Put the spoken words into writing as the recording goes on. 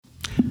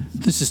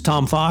This is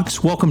Tom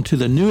Fox. Welcome to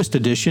the newest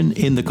edition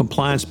in the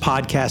Compliance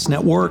Podcast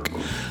Network.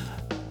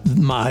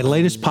 My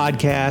latest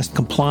podcast,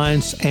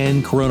 Compliance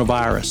and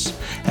Coronavirus.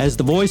 As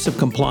the voice of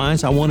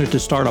compliance, I wanted to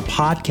start a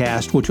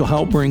podcast which will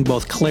help bring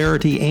both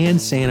clarity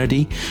and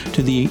sanity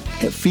to the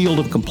field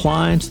of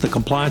compliance, the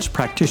compliance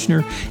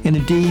practitioner, and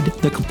indeed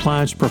the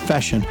compliance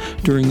profession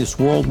during this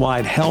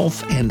worldwide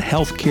health and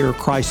healthcare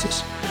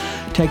crisis.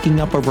 Taking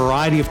up a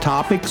variety of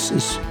topics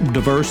as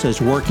diverse as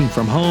working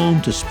from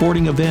home to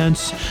sporting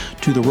events,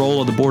 to the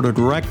role of the board of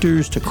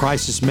directors, to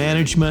crisis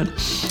management,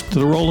 to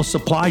the role of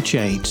supply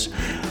chains.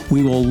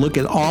 We will look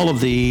at all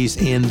of these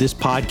in this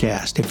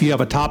podcast. If you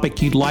have a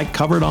topic you'd like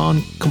covered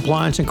on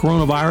compliance and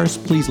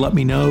coronavirus, please let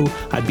me know.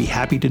 I'd be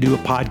happy to do a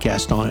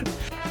podcast on it.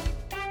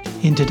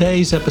 In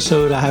today's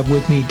episode, I have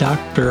with me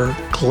Dr.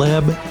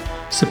 Gleb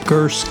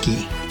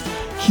Tsipursky.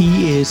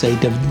 He is a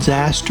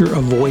disaster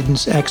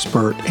avoidance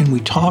expert, and we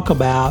talk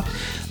about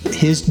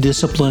his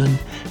discipline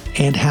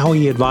and how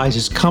he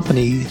advises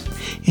companies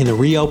in the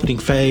reopening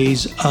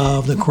phase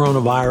of the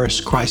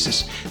coronavirus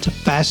crisis. It's a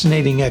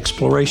fascinating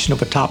exploration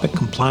of a topic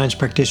compliance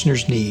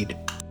practitioners need.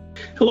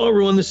 Hello,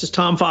 everyone. This is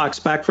Tom Fox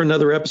back for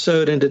another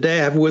episode. And today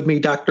I have with me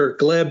Dr.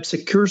 Gleb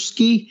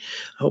Tsipursky.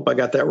 I hope I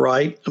got that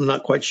right. I'm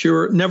not quite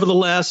sure.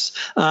 Nevertheless,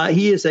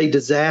 he is a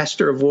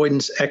disaster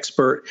avoidance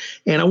expert.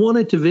 And I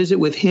wanted to visit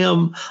with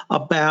him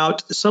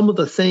about some of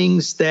the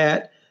things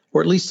that,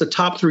 or at least the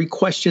top three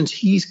questions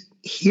he's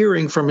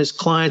hearing from his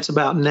clients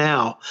about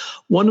now.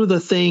 One of the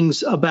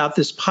things about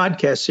this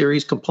podcast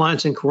series,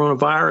 Compliance and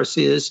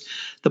Coronavirus, is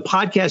the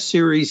podcast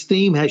series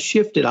theme has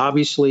shifted,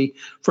 obviously,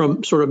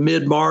 from sort of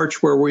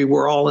mid-March, where we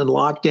were all in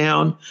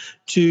lockdown,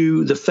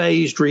 to the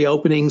phased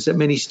reopenings that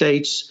many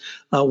states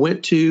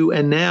went to.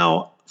 And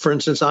now, for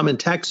instance, I'm in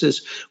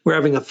Texas, we're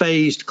having a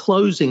phased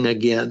closing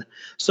again.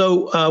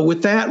 So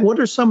with that,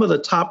 what are some of the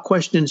top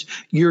questions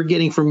you're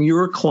getting from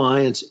your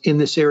clients in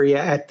this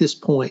area at this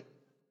point?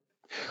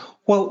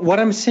 Well, what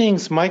I'm seeing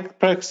is my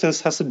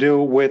practice has to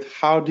do with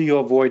how do you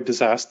avoid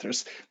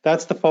disasters.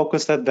 That's the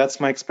focus, that's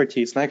my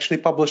expertise. And I actually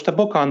published a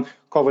book on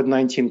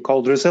COVID-19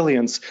 called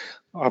Resilience,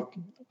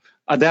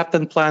 Adapt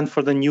and Plan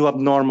for the New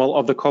Abnormal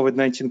of the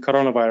COVID-19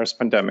 Coronavirus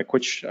Pandemic,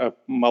 which a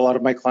lot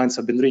of my clients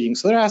have been reading.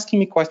 So they're asking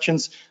me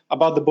questions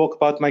about the book,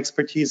 about my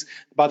expertise,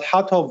 about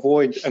how to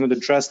avoid and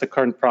address the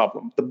current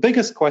problem. The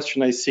biggest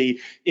question I see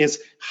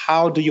is,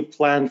 how do you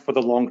plan for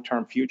the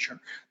long-term future?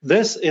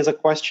 This is a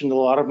question that a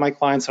lot of my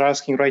clients are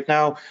asking right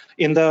now.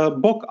 In the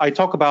book, I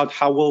talk about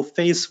how we'll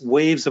face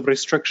waves of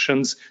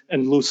restrictions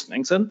and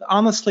loosenings. And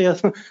honestly, a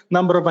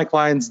number of my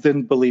clients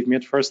didn't believe me.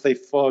 At first, they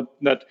thought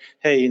that,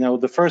 hey,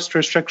 the first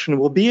restriction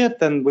will be it,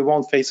 then we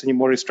won't face any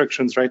more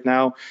restrictions right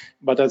now.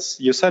 But as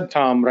you said,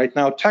 Tom, right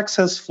now,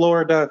 Texas,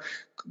 Florida,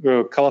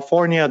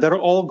 California, they're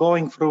all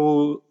going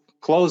through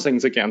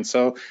closings again.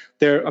 So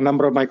a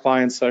number of my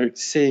clients are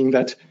seeing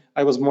that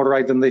I was more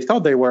right than they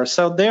thought they were.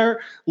 So they're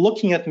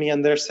looking at me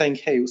and they're saying,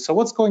 hey, so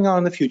what's going on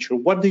in the future?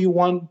 What do you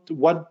want?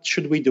 What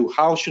should we do?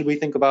 How should we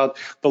think about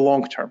the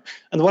long term?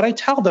 And what I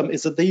tell them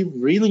is that they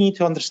really need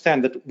to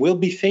understand that we'll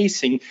be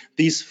facing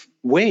these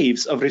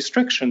waves of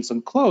restrictions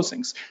and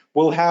closings.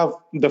 We'll have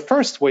the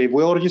first wave.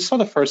 We already saw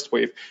the first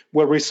wave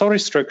where we saw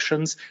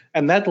restrictions,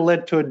 and that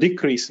led to a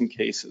decrease in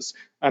cases.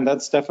 And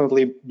that's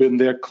definitely been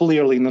there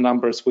clearly in the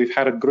numbers. We've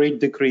had a great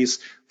decrease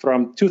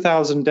from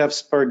 2,000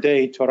 deaths per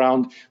day to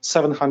around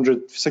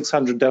 700,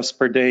 600 deaths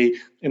per day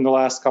in the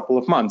last couple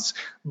of months.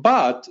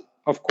 But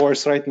of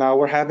course, right now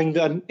we're having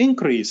an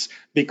increase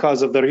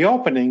because of the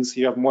reopenings.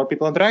 You have more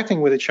people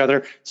interacting with each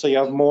other, so you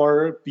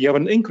have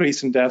an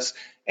increase in deaths.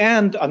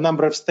 And a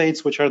number of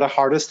states which are the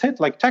hardest hit,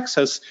 like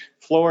Texas,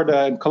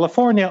 Florida, and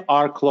California,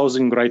 are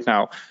closing right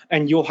now.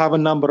 And you'll have a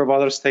number of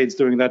other states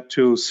doing that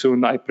too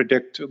soon, I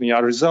predict,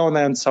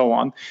 Arizona and so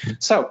on.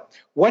 So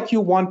what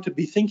you want to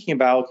be thinking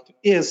about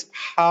is,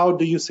 how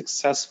do you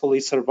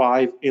successfully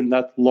survive in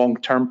that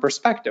long-term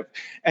perspective?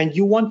 And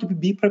you want to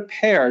be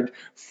prepared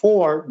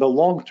for the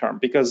long term,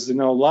 because a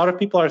lot of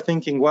people are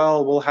thinking,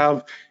 well, we'll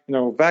have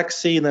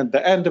vaccine at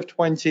the end of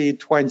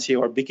 2020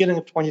 or beginning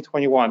of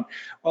 2021.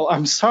 Well,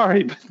 I'm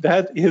sorry, but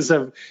that is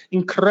an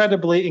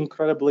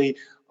incredibly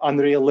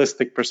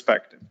unrealistic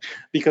perspective.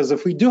 Because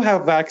if we do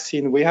have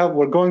vaccine,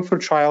 we're going through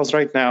trials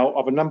right now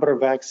of a number of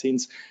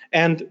vaccines,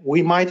 and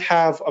we might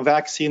have a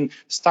vaccine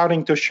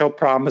starting to show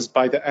promise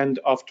by the end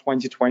of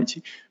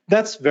 2020.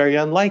 That's very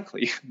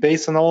unlikely.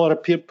 Based on all our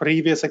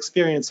previous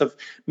experience of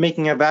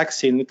making a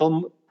vaccine,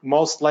 it'll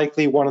most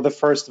likely one of the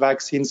first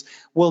vaccines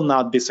will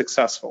not be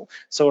successful.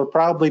 So we're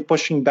probably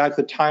pushing back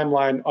the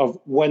timeline of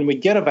when we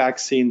get a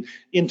vaccine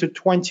into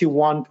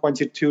 21,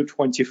 22,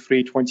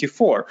 23,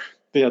 24.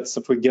 That's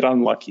if we get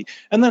unlucky.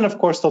 And then, of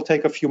course, it'll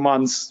take a few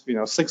months,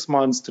 6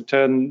 months to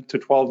 10 to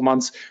 12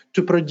 months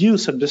to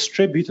produce or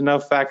distribute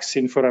enough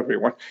vaccine for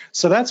everyone.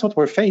 So that's what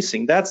we're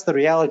facing. That's the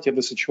reality of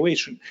the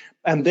situation.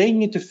 And they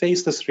need to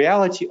face this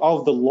reality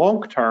of the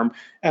long term.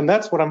 And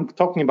that's what I'm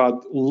talking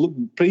about.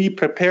 Be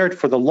prepared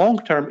for the long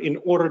term in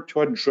order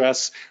to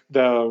address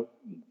the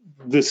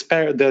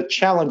the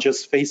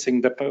challenges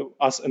facing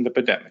us in the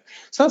pandemic.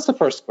 So that's the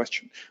first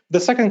question. The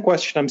second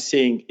question I'm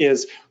seeing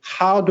is,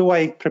 how do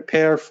I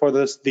prepare for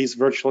these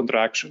virtual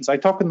interactions? I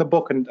talk in the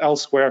book and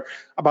elsewhere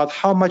about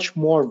how much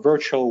more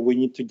virtual we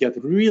need to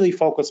get, really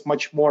focus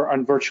much more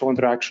on virtual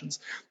interactions.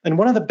 And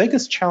one of the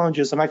biggest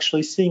challenges I'm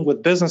actually seeing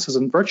with businesses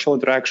and virtual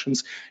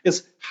interactions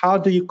is, how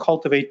do you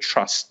cultivate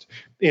trust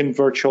in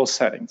virtual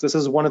settings? This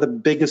is one of the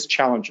biggest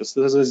challenges.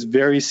 This is a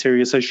very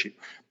serious issue.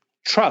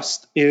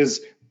 Trust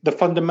is the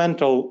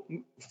fundamental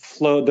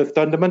flow, the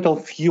fundamental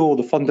fuel,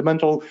 the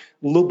fundamental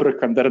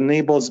lubricant that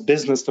enables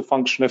business to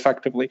function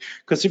effectively.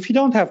 Because if you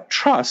don't have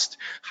trust,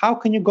 how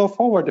can you go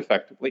forward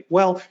effectively?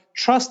 Well,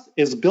 trust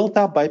is built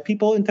up by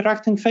people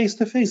interacting face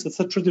to face. It's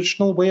a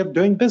traditional way of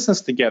doing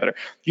business together.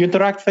 You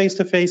interact face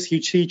to face,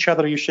 you see each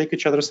other, you shake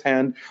each other's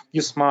hand,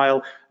 you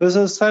smile. This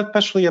is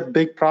especially a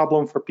big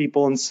problem for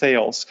people in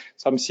sales.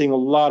 So I'm seeing a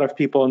lot of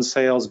people in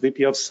sales,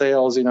 VP of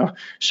sales,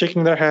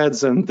 shaking their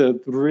heads and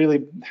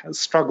really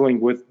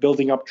struggling with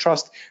building up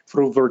trust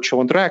through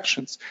virtual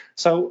interactions.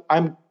 So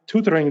I'm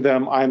tutoring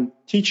them, I'm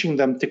teaching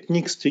them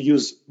techniques to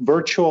use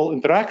virtual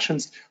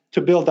interactions to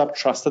build up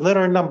trust. And there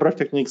are a number of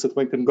techniques that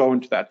we can go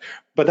into that.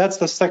 But that's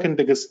the second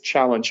biggest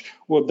challenge.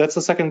 Well, that's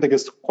the second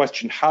biggest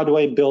question. How do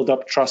I build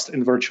up trust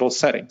in virtual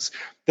settings?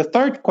 The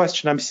third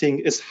question I'm seeing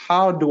is,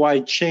 how do I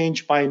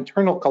change my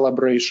internal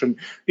collaboration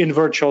in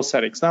virtual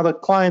settings? Now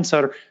that clients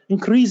are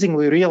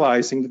increasingly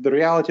realizing that the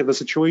reality of the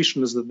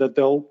situation is that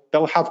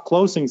they'll have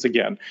closings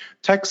again.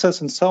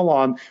 Texas and so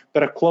on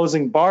that are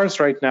closing bars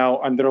right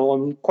now, and they'll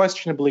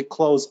unquestionably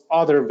close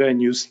other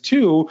venues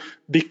too,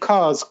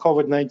 because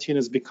COVID-19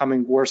 is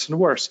becoming worse and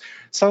worse.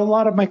 So a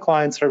lot of my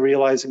clients are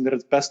realizing that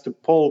it's best to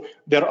pull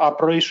their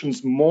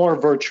operations more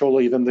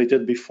virtually than they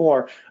did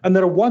before. And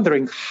they're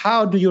wondering,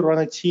 how do you run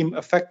a team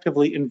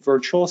effectively in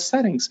virtual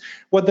settings?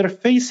 What they're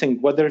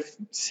facing, what they're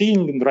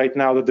seeing right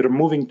now that they're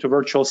moving to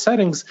virtual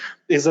settings,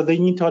 is that they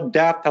need to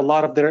adapt a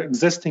lot of their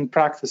existing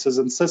practices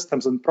and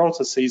systems and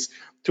processes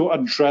to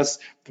address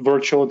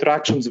virtual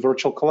interactions,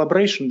 virtual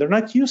collaboration. They're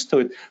not used to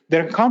it.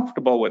 They're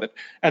uncomfortable with it.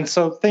 And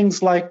so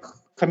things like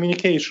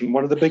communication,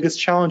 one of the biggest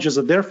challenges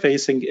that they're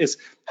facing is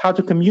how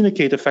to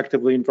communicate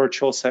effectively in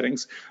virtual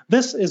settings.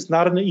 This is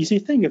not an easy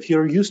thing. If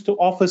you're used to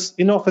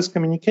in-office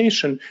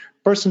communication,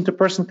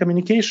 person-to-person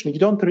communication, you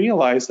don't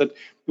realize that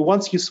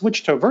once you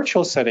switch to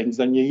virtual settings,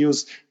 then you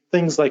use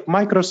things like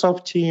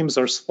Microsoft Teams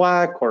or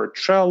Slack or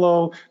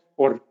Trello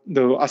or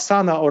the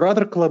Asana or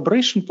other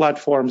collaboration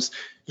platforms,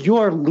 you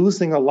are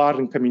losing a lot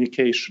in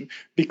communication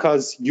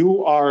because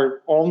you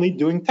are only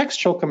doing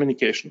textual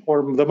communication,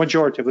 or the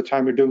majority of the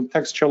time you're doing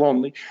textual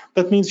only.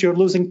 That means you're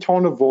losing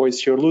tone of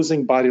voice, you're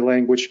losing body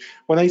language.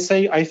 When I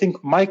say, I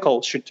think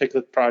Michael should take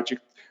that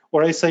project,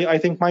 or I say, I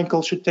think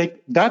Michael should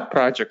take that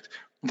project,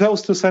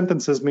 those two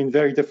sentences mean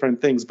very different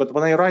things, but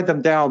when I write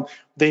them down,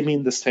 they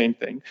mean the same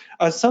thing.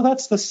 So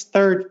that's the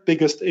third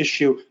biggest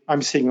issue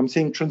I'm seeing. I'm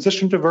seeing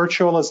transition to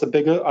virtual as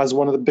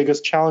one of the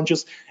biggest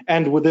challenges,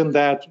 and within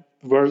that,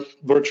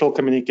 virtual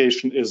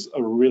communication is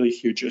a really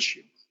huge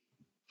issue.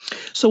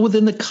 So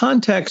within the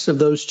context of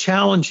those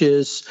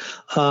challenges,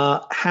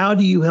 how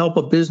do you help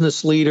a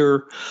business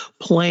leader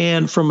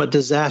plan from a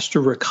disaster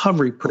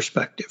recovery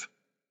perspective?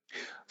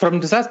 From a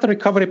disaster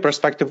recovery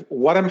perspective,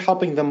 what I'm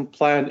helping them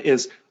plan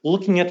is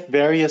looking at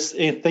various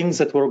things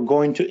that were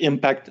going to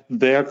impact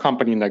their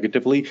company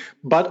negatively,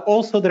 but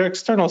also their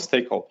external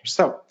stakeholders.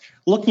 So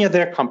looking at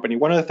their company,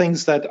 one of the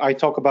things that I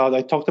talked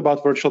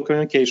about virtual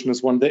communication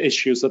as one of the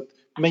issues that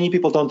many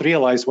people don't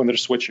realize when they're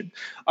switching.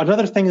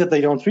 Another thing that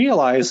they don't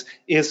realize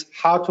is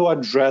how to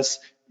address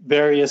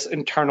various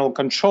internal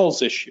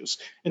controls issues.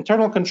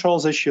 Internal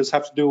controls issues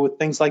have to do with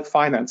things like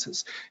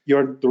finances.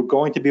 You're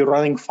going to be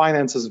running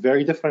finances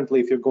very differently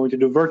if you're going to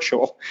do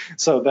virtual.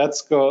 So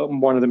that's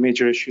one of the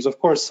major issues. Of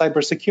course,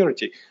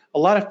 cybersecurity. A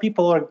lot of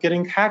people are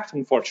getting hacked,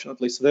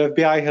 unfortunately. So the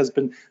FBI has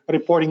been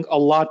reporting a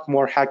lot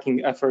more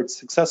hacking efforts,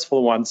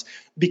 successful ones,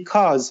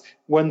 because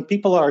when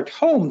people are at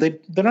home,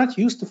 they're not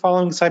used to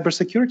following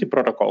cybersecurity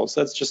protocols.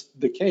 That's just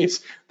the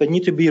case. They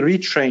need to be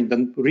retrained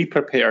and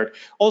re-prepared.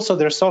 Also,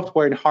 their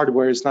software and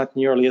hardware is not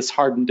nearly as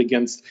hardened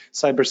against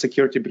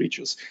cybersecurity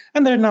breaches.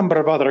 And there are a number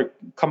of other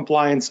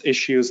compliance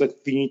issues that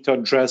you need to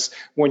address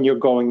when you're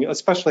going,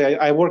 especially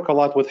I work a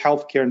lot with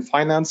healthcare and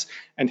finance,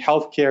 and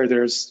healthcare,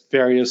 there's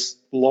various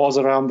laws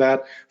around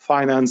that,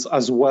 finance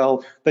as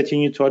well, that you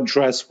need to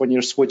address when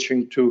you're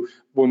switching to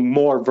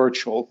more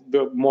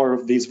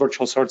of these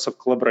virtual sorts of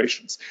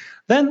collaborations.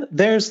 Then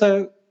there's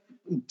the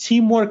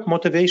teamwork,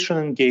 motivation,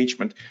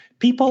 engagement.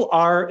 People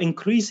are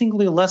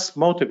increasingly less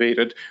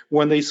motivated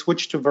when they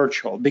switch to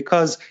virtual,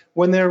 because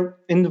when they're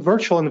in the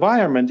virtual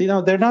environment,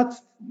 they're not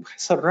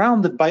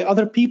surrounded by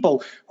other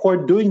people who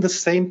are doing the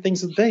same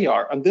things that they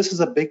are. And this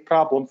is a big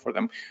problem for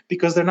them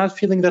because they're not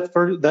feeling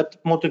that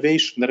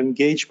motivation, that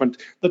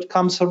engagement that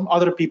comes from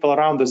other people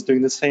around us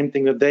doing the same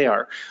thing that they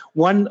are.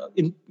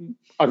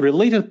 A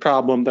related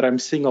problem that I'm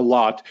seeing a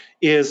lot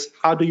is,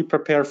 how do you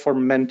prepare for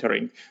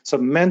mentoring? So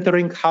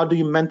mentoring, how do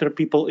you mentor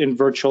people in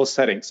virtual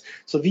settings?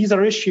 So these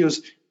are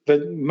issues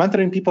that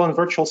mentoring people in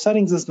virtual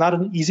settings is not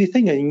an easy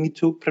thing, and you need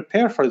to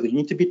prepare for it. You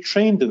need to be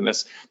trained in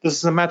this. This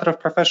is a matter of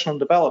professional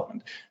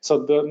development.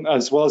 So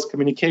as well as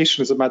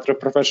communication is a matter of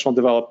professional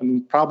development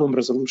and problem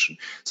resolution.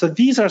 So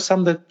these are some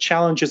of the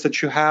challenges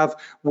that you have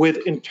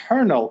with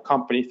internal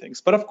company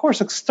things. But of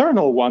course,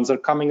 external ones are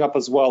coming up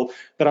as well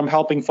that I'm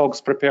helping folks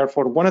prepare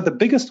for. One of the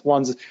biggest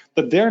ones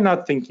that they're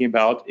not thinking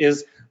about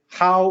is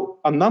how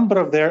a number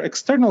of their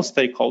external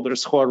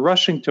stakeholders who are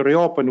rushing to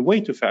reopen way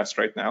too fast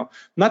right now,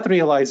 not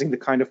realizing the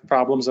kind of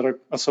problems that are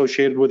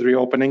associated with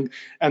reopening,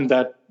 and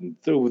that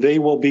they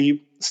will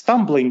be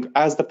stumbling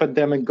as the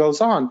pandemic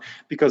goes on,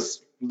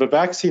 because the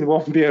vaccine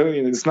won't be,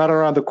 it's not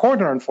around the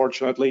corner,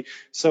 unfortunately.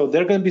 So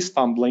they're going to be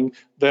stumbling.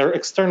 Their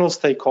external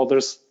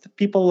stakeholders,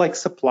 people like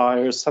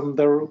suppliers, some of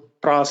their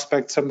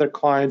prospects, some of their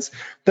clients,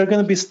 they're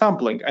going to be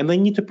stumbling, and they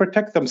need to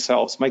protect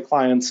themselves, my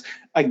clients,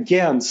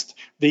 against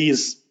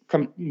these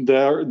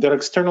their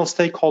external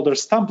stakeholders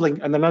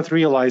stumbling, and they're not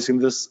realizing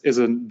this is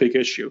a big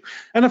issue.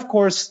 And of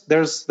course,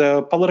 there's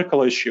the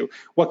political issue.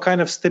 What kind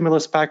of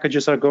stimulus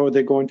packages are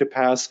they going to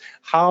pass?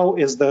 How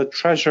is the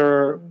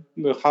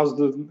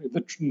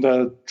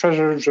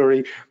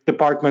Treasury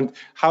Department,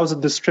 how's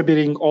it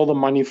distributing all the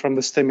money from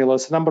the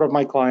stimulus? A number of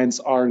my clients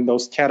are in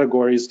those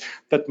categories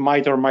that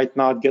might or might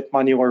not get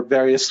money, or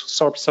various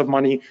sorts of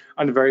money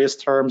on various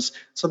terms.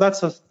 So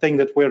that's a thing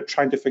that we're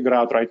trying to figure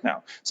out right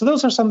now. So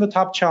those are some of the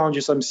top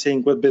challenges I'm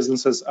seeing with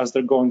businesses as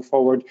they're going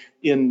forward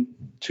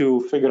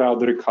to figure out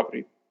the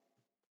recovery.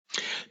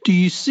 Do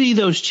you see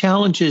those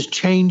challenges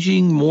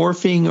changing,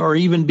 morphing, or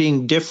even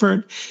being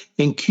different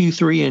in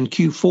Q3 and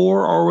Q4,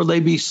 or will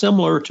they be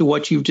similar to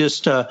what you've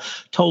just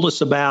told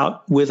us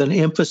about, with an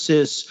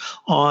emphasis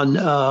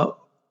on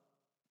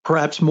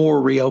perhaps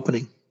more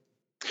reopening?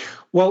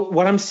 Well,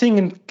 what I'm seeing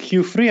in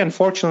Q3,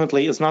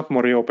 unfortunately, is not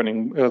more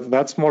reopening.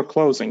 That's more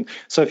closing.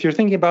 So if you're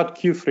thinking about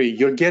Q3,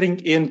 you're getting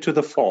into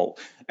the fall.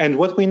 And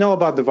what we know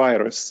about the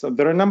virus,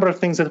 there are a number of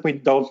things that we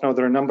don't know.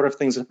 There are a number of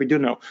things that we do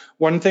know.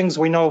 One of the things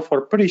we know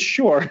for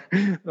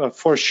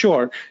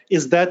sure,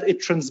 is that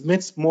it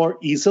transmits more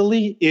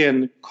easily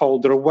in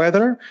colder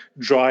weather,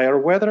 drier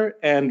weather,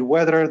 and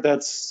weather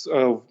that's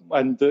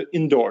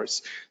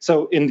indoors.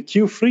 So in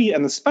Q3,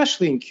 and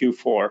especially in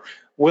Q4,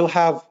 we'll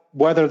have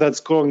weather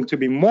that's going to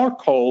be more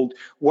cold,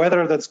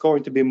 weather that's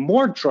going to be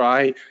more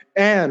dry,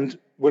 and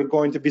we're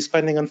going to be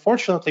spending,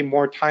 unfortunately,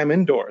 more time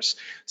indoors.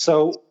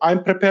 So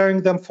I'm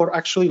preparing them for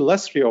actually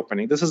less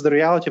reopening. This is the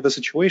reality of the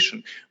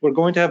situation. We're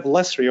going to have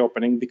less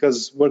reopening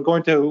because we're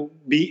going to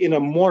be in a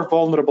more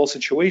vulnerable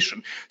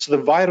situation. So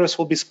the virus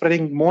will be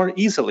spreading more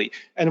easily.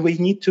 And we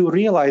need to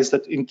realize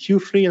that in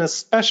Q3 and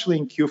especially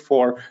in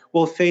Q4,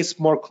 we'll face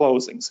more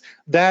closings.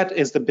 That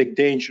is the big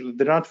danger.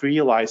 They're not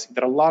realizing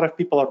that a lot of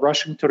people are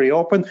rushing to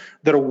reopen.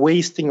 They're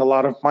wasting a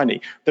lot of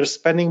money. They're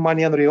spending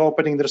money on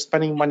reopening. They're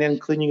spending money on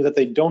cleaning that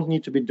they don't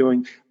need to be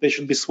doing. They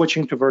should be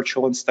switching to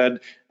virtual instead.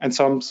 And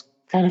so I'm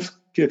kind of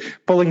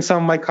pulling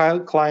some of my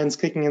clients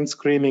kicking and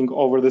screaming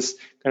over this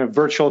kind of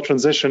virtual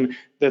transition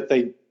that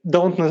they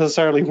don't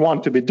necessarily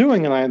want to be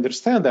doing. And I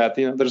understand that.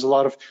 There's a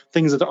lot of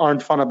things that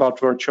aren't fun about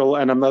virtual,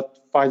 and I'm not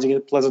finding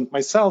it pleasant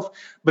myself.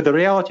 But the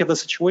reality of the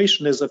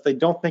situation is, if they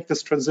don't make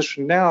this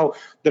transition now,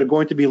 they're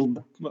going to be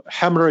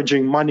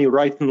hemorrhaging money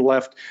right and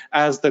left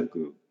as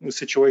the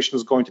situation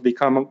is going to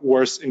become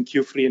worse in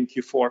Q3 and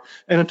Q4.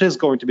 And it is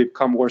going to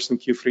become worse in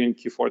Q3 and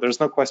Q4. There's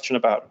no question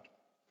about it.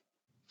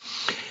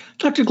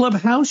 Dr. Gleb,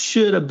 how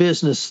should a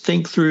business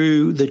think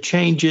through the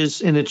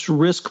changes in its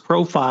risk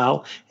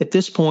profile at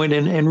this point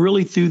and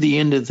really through the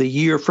end of the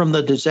year from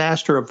the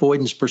disaster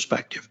avoidance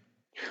perspective?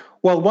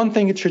 Well, one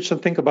thing it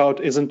should think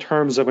about is in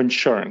terms of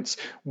insurance.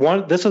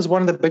 This is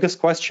one of the biggest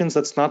questions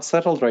that's not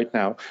settled right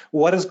now.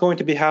 What is going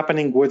to be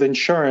happening with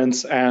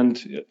insurance,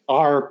 and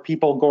are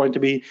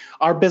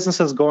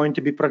businesses going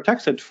to be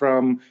protected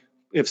from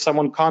if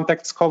someone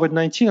contacts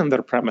COVID-19 on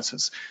their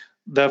premises?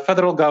 The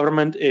federal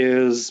government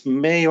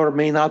may or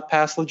may not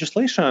pass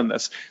legislation on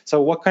this.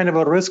 So what kind of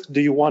a risk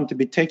do you want to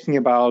be taking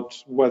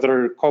about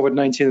whether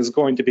COVID-19 is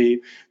going to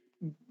be,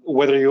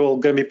 whether you're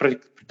going to be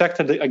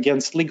protected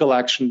against legal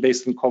action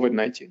based on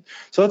COVID-19?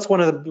 So that's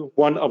one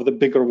of the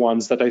bigger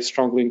ones that I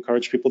strongly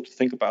encourage people to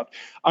think about.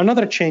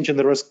 Another change in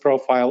the risk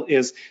profile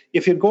is,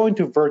 if you're going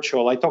to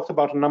virtual, I talked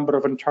about a number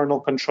of internal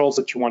controls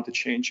that you want to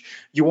change.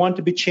 You want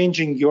to be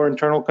changing your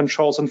internal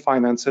controls on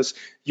finances.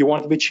 You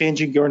want to be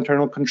changing your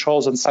internal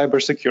controls on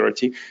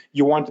cybersecurity.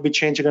 You want to be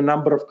changing a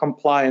number of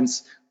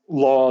compliance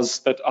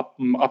laws that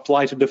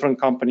apply to different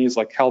companies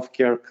like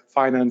healthcare,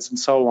 finance, and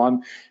so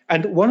on.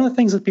 And one of the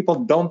things that people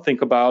don't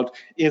think about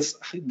is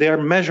their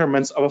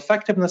measurements of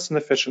effectiveness and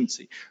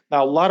efficiency.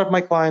 Now, a lot of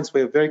my clients,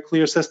 we have very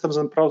clear systems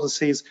and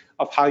processes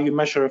of how you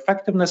measure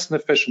effectiveness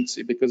and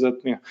efficiency, because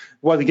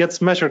what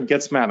gets measured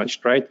gets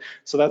managed, right?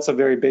 So that's a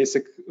very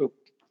basic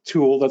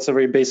tool. That's a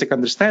very basic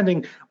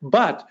understanding,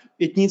 but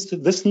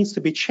this needs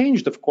to be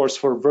changed, of course,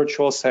 for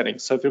virtual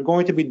settings. So if you're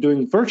going to be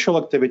doing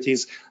virtual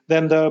activities,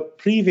 then the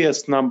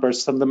previous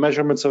numbers and the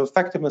measurements of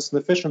effectiveness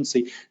and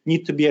efficiency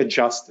need to be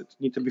adjusted,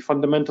 need to be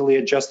fundamentally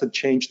adjusted,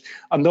 changed.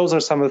 And those are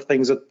some of the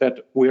things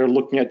that we're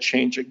looking at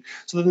changing.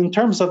 So that in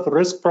terms of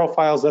risk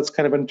profiles, that's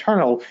kind of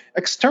internal.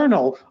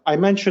 External, I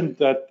mentioned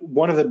that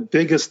one of the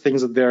biggest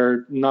things that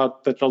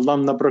a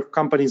number of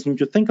companies need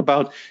to think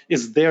about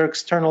is their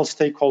external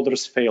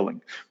stakeholders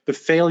failing. The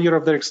failure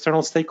of their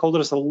external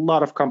stakeholders, a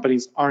lot of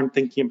companies aren't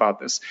thinking about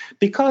this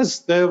because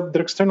their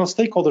external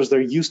stakeholders,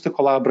 they're used to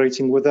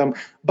collaborating with them.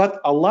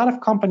 But a lot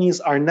of companies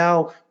are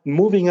now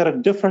moving at a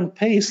different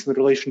pace in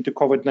relation to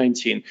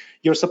COVID-19.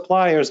 Your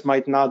suppliers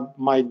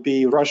might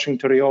be rushing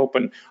to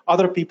reopen.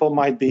 Other people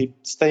might be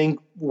staying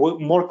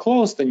more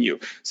close than you.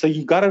 So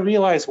you got to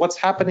realize what's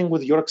happening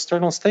with your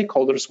external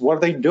stakeholders. What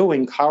are they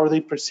doing? How are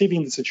they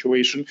perceiving the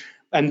situation?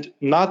 And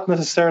not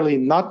necessarily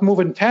not move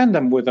in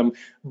tandem with them,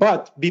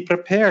 but be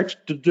prepared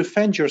to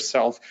defend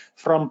yourself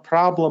from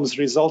problems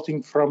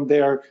resulting from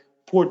their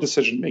poor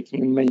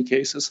decision-making in many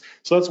cases.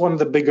 So that's one of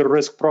the bigger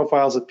risk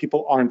profiles that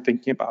people aren't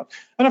thinking about.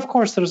 And of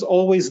course, there's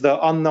always the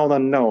unknown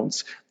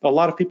unknowns. A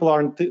lot of people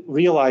aren't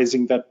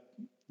realizing that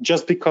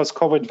just because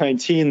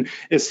COVID-19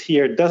 is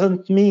here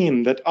doesn't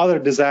mean that other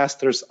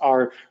disasters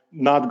are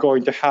not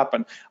going to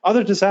happen.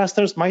 Other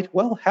disasters might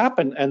well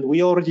happen, and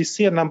we already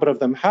see a number of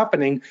them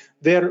happening.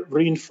 They're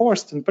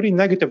reinforced in pretty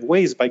negative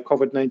ways by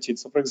COVID-19.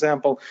 So, for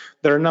example,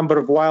 there are a number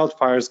of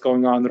wildfires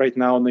going on right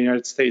now in the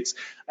United States,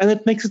 and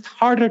it makes it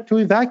harder to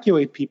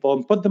evacuate people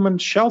and put them in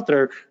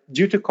shelter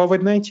due to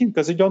COVID-19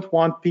 because they don't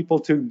want people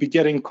to be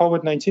getting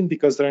COVID-19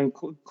 because they're in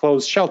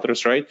closed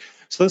shelters, right?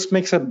 So this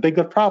makes a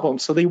bigger problem.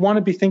 So they want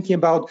to be thinking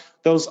about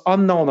those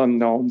unknown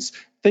unknowns,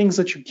 things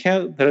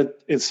that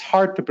it's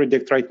hard to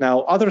predict right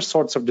now, other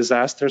sorts of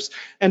disasters,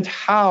 and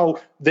how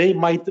they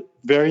might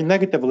very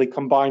negatively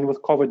combine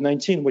with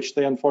COVID-19, which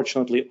they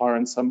unfortunately are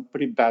in some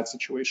pretty bad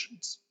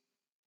situations.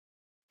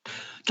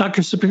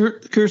 Dr.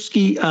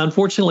 Sikorski,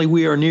 unfortunately,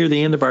 we are near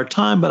the end of our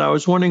time, but I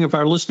was wondering if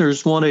our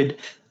listeners wanted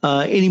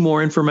any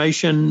more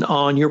information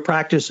on your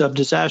practice of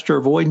disaster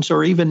avoidance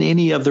or even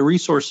any of the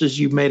resources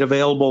you've made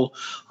available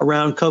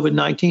around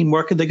COVID-19,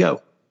 where could they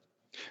go?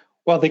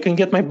 Well, they can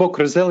get my book,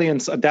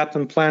 Resilience, Adapt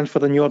and Plan for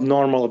the New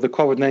Abnormal of the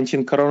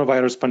COVID-19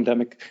 coronavirus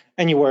pandemic,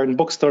 anywhere in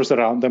bookstores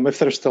around them if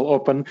they're still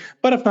open.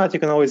 But if not, you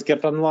can always get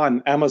it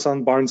online,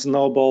 Amazon, Barnes &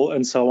 Noble,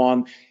 and so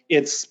on.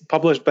 It's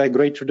published by a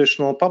great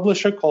traditional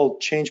publisher called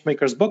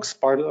Changemakers Books,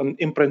 part of an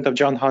imprint of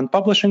John Hunt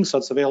Publishing, so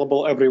it's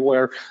available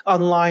everywhere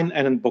online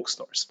and in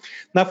bookstores.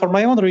 Now, for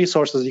my own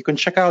resources, you can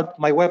check out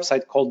my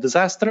website called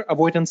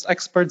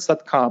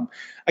disasteravoidanceexperts.com.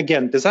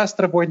 Again,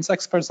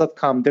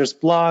 disasteravoidanceexperts.com. There's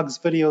blogs,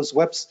 videos,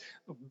 webs,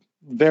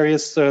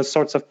 various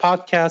sorts of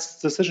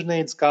podcasts, decision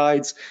aids,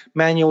 guides,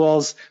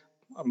 manuals,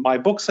 my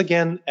books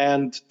again,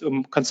 and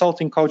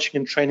consulting, coaching,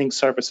 and training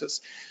services.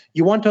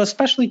 You want to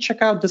especially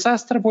check out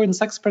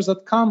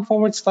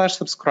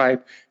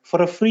disasteravoidanceexperts.com/subscribe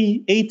for a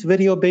free 8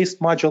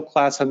 video-based module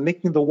class on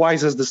making the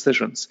wisest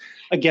decisions.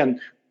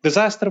 Again,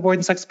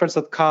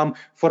 disasteravoidanceexperts.com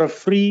for a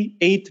free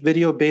 8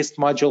 video-based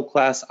module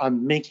class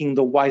on making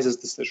the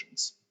wisest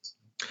decisions.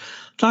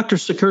 Dr.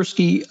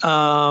 Sikorski,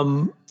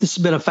 this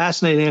has been a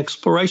fascinating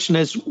exploration.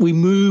 As we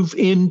move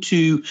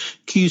into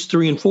Qs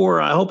 3 and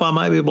 4, I hope I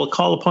might be able to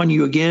call upon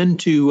you again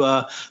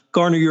to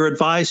garner your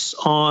advice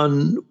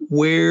on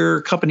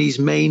where companies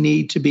may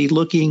need to be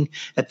looking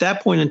at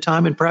that point in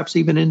time and perhaps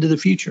even into the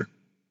future.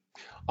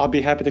 I'll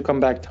be happy to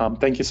come back, Tom.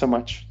 Thank you so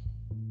much.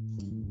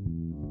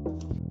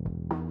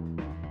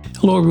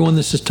 Hello, everyone.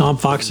 This is Tom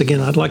Fox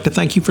again. I'd like to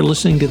thank you for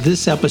listening to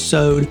this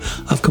episode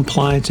of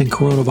Compliance and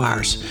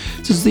Coronavirus.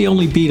 This is the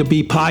only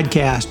B2B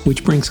podcast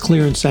which brings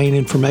clear and sane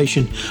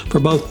information for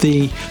both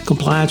the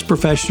compliance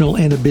professional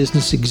and a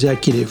business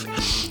executive.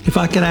 If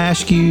I could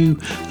ask you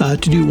to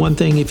do one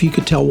thing, if you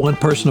could tell one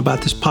person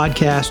about this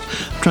podcast,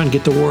 I'm trying to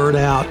get the word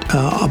out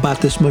about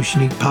this most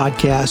unique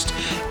podcast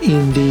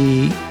in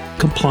the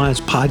Compliance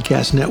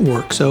Podcast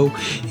Network. So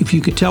if you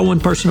could tell one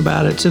person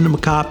about it, send them a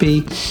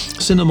copy,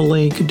 send them a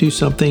link, do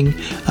something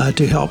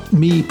to help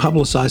me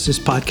publicize this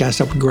podcast,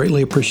 I would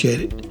greatly appreciate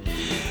it.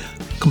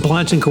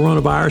 Compliance and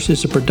Coronavirus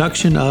is a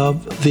production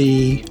of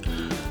the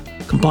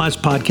Compliance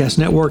Podcast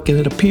Network, and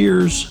it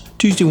appears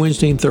Tuesday,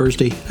 Wednesday, and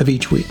Thursday of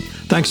each week.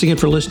 Thanks again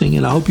for listening,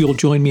 and I hope you'll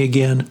join me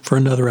again for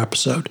another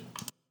episode.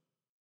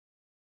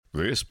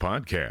 This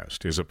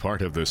podcast is a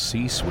part of the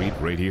C-Suite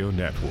Radio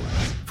Network.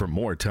 For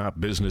more top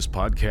business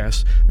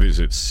podcasts,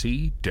 visit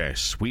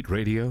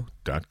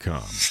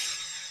c-suiteradio.com.